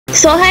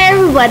So hi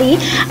everybody,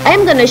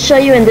 I'm going to show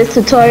you in this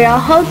tutorial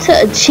how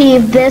to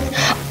achieve this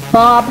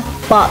bob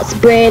box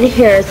braid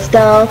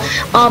hairstyle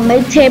on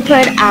my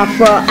tapered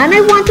afro, and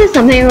I wanted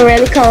something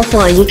really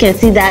colorful, and you can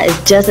see that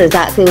is just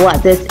exactly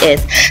what this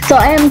is. So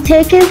I am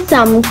taking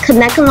some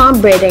neck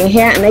along braiding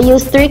here, and I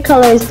use 3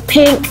 colors: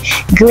 pink,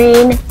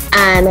 green,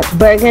 and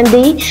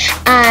burgundy,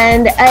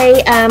 and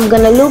I am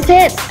gonna loop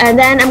it, and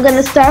then I'm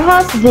gonna start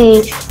off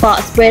the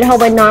box braid how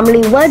I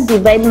normally would,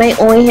 divide my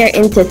own hair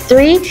into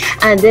 3,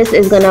 and this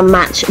is gonna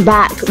match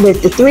back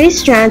with the 3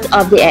 strands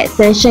of the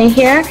extension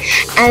here.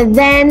 And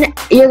then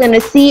you're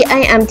gonna see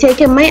I am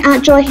taking my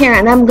actual hair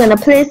and I'm gonna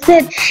place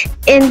it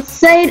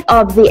inside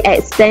of the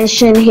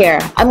extension here.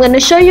 I'm gonna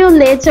show you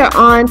later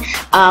on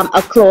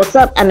a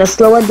close-up and a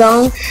slower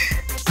down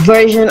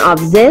version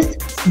of this,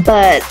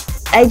 but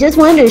I just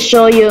wanted to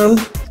show you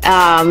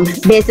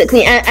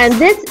basically, and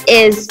this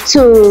is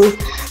to,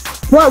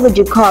 what would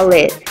you call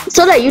it,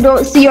 so that you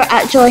don't see your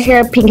actual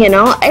hair peeking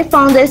out. I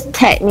found this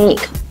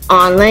technique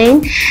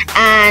online,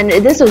 and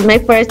this was my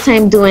first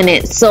time doing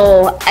it,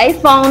 so I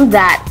found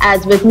that,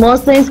 as with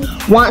most things,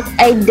 once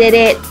I did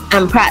it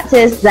and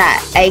practiced,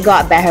 that I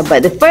got better.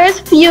 But the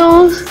first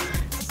few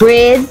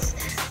braids,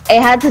 I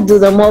had to do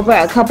them over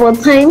a couple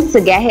of times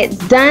to get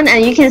it done,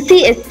 and you can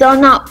see it's still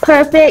not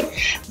perfect,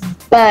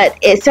 but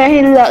it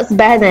certainly looks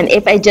better than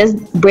if I just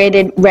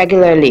braided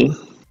regularly.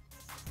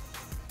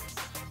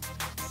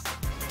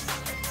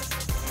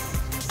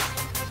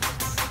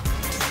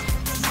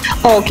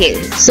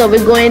 Okay, so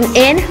we're going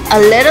in a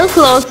little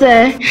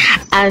closer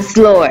and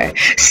slower.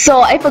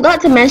 So I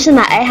forgot to mention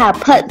that I have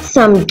put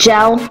some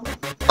gel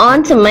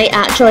onto my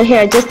actual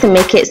hair just to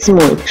make it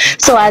smooth.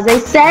 So as I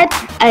said,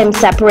 I am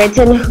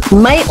separating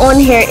my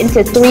own hair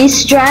into 3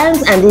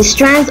 strands, and these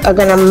strands are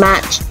gonna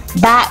match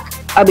back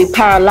or be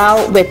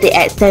parallel with the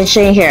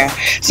extension here.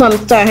 So I'm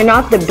starting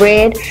off the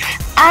braid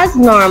as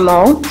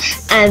normal,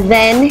 and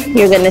then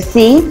you're gonna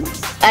see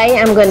I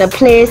am gonna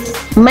place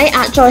my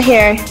actual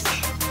hair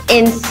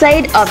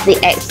inside of the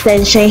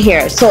extension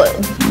here. So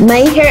my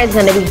hair is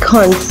going to be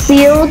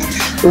concealed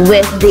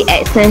with the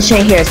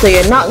extension here, so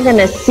you're not going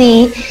to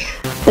see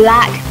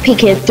black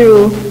peeking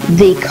through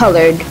the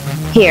colored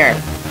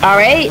hair.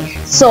 Alright,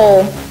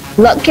 so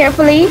look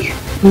carefully.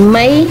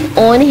 My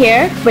own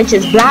hair, which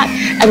is black,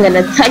 I'm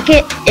going to tuck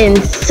it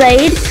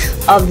inside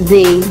of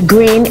the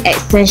green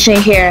extension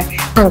here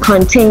and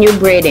continue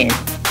braiding.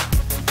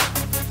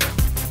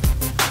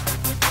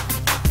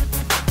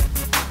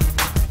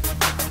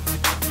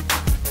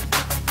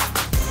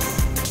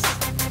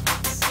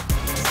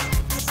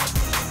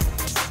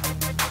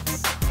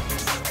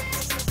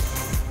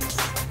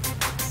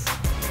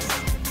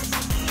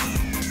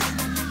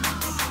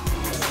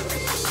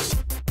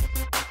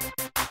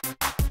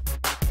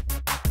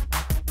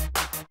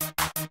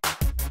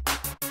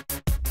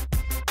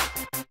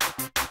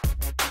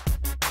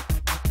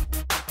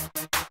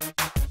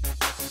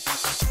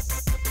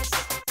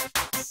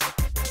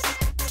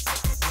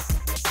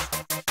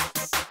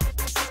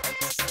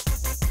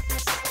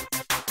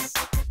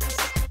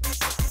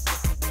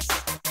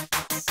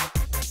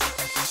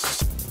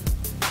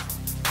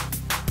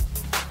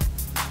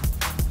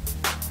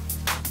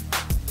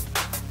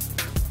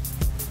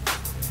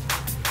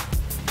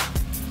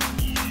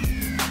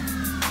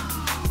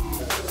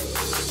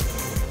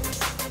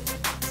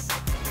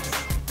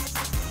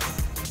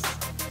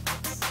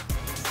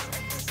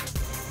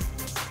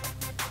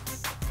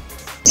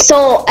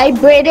 So I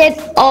braided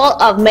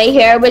all of my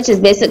hair, which is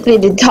basically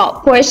the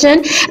top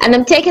portion, and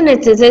I'm taking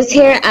the scissors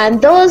here,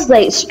 and those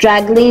like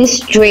straggly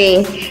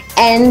stray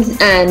ends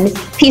and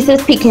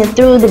pieces peeking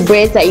through the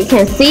braids that you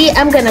can see,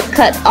 I'm gonna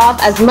cut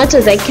off as much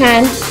as I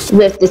can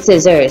with the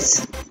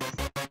scissors.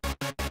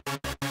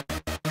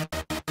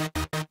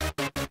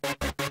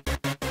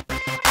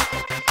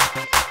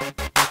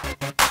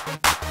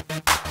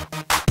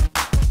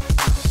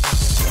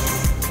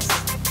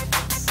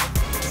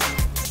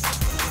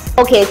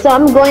 Okay, so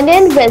I'm going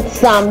in with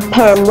some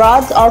perm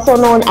rods, also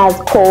known as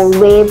cold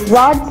wave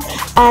rods,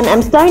 and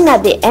I'm starting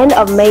at the end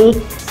of my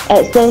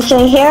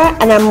extension here,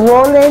 and I'm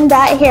rolling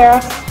that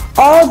hair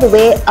all the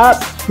way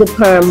up the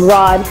perm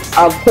rod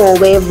or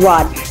cold wave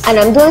rod. And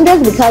I'm doing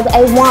this because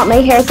I want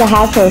my hair to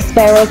have some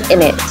spirals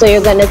in it. So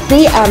you're gonna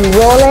see I'm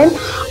rolling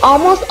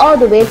almost all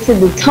the way to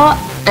the top,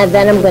 and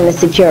then I'm gonna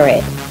secure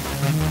it.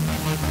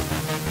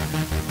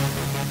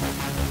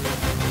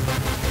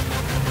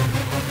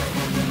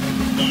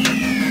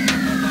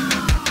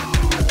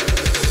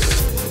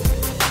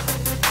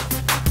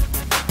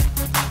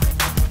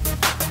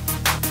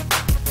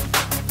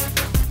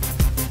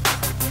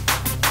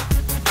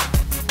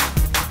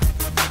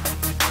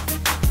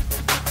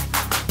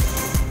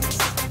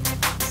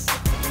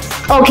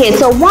 Okay,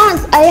 so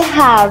once I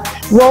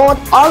have rolled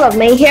all of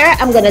my hair,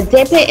 I'm going to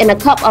dip it in a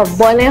cup of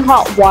boiling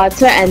hot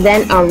water and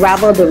then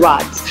unravel the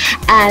rods.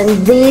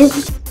 And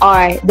these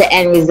are the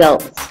end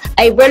results.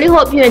 I really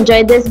hope you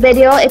enjoyed this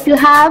video. If you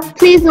have,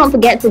 please don't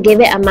forget to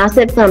give it a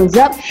massive thumbs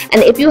up.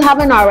 And if you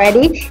haven't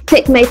already,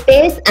 click my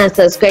face and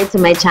subscribe to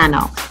my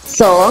channel.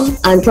 So,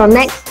 until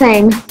next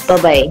time,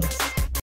 bye-bye.